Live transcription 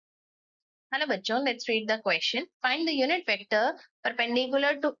Hello बच्चों, let's read the question. Find the unit vector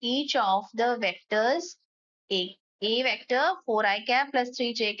perpendicular to each of the vectors A vector 4i cap plus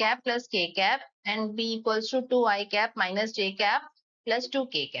 3j cap plus k cap and B equals to 2i cap minus j cap plus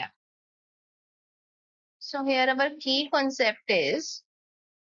 2k cap. So here our key concept is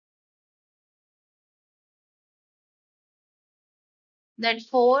that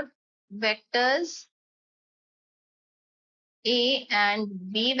four vectors A and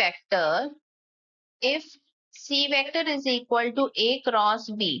B vector, if C vector is equal to A cross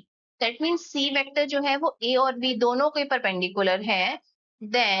B, that means C vector जो है वो A और B दोनों के perpendicular है,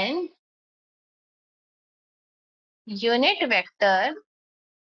 then unit vector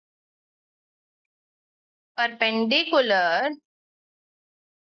perpendicular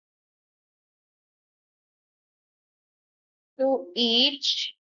to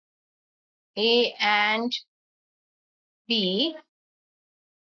each A and B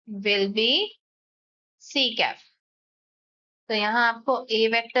will be C cap. तो यहाँ आपको A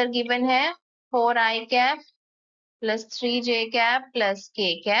vector given है 4i cap plus 3j cap plus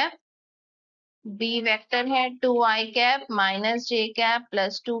k cap. B vector है 2i cap minus j cap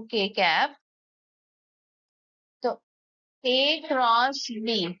plus 2k cap. तो A cross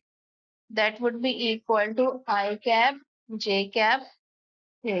B, that would be equal to I cap, j cap,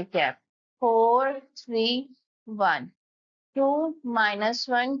 k cap. 4, 3, 1. 2 minus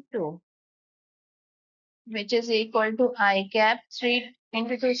 1, 2, which is equal to I cap 3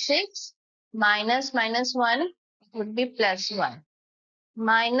 into 2, 6. Minus 1 would be plus 1.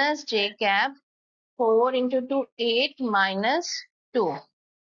 Minus j cap 4 into 2, 8 minus 2.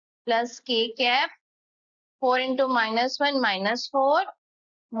 Plus k cap 4 into minus 1 minus 4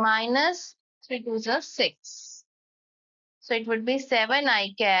 minus 3 to the 6. So it would be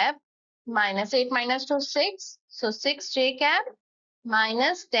 7i cap minus 8 minus 2, 6. So 6j cap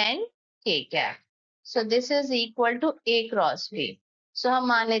minus 10k cap. So this is equal to A cross B. So हम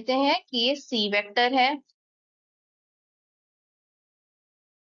मान लेते हैं कि ये C vector है.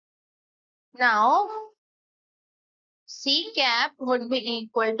 Now C cap would be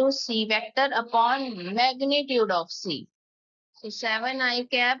equal to C vector upon magnitude of C. So 7i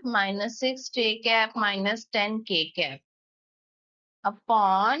cap minus 6j cap minus 10k cap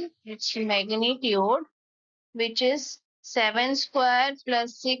upon its magnitude, which is 7 square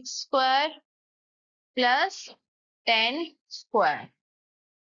plus 6 square plus 10 square.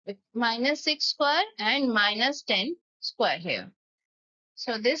 Minus 6 square and minus 10 square here.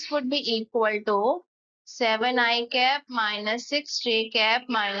 So this would be equal to 7i cap minus 6j cap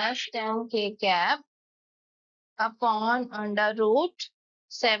minus 10k cap upon under root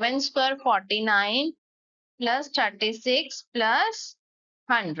 7 square 49 plus 36 plus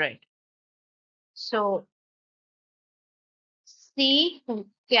 100. So C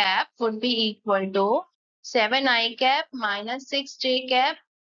cap would be equal to 7i cap minus 6j cap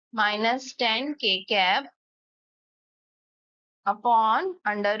minus 10k cap upon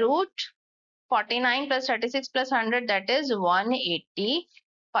under root 49 plus 36 plus 100, that is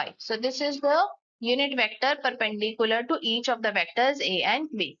 185. So this is the unit vector perpendicular to each of the vectors A and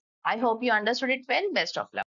B. I hope you understood it well. Best of luck.